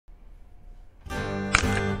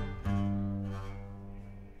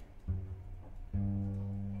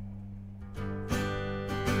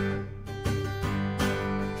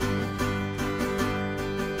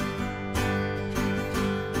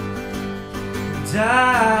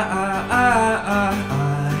I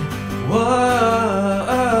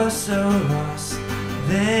was so lost.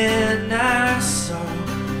 Then I saw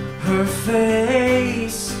her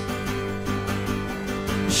face.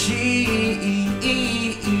 She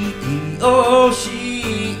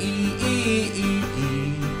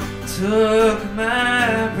took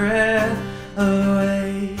my breath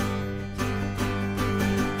away.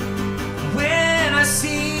 When I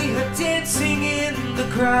see her dancing in the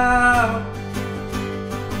crowd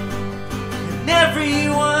and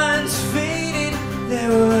everyone's faded, there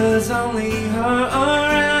was only her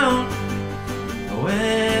around.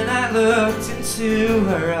 When I looked into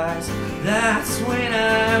her eyes, that's when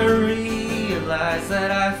I realized that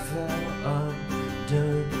I fell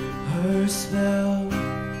under her spell.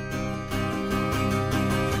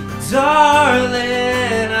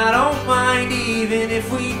 Darling, I don't mind even if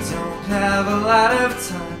we don't have a lot of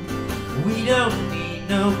time. We don't need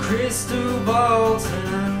no crystal ball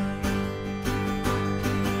tonight.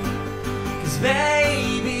 'Cause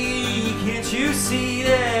baby, can't you see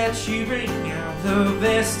that you bring out the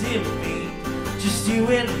best in me? Just you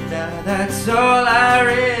and I, that's all I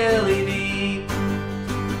really need.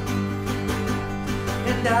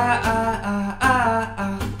 And I'm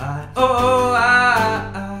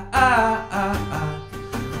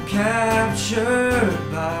captured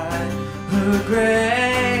by her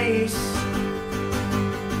grace.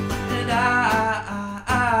 And I'll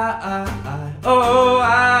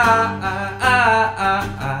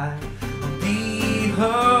be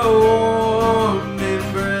her warm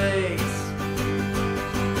embrace.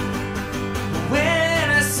 When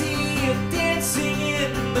I see her dancing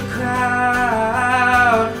in the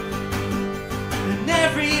crowd and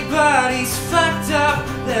everybody's fucked up,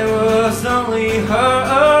 there was only her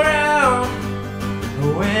around.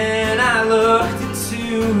 When I looked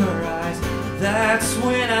into her eyes, that's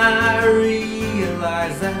when I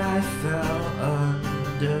realized that I fell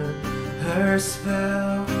under her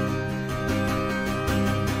spell.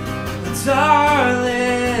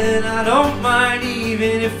 Darling, I don't mind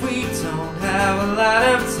even if we don't have a lot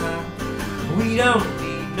of time. We don't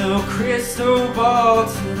need no crystal ball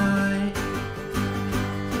tonight.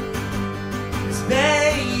 'Cause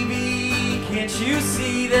baby, can't you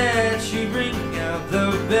see that you bring out the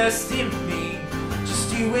best in me?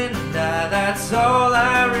 Just you and I, that's all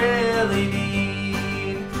I really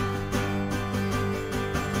need.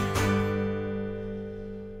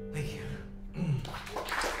 Thank you.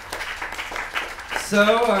 So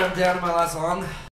I'm down to my last song.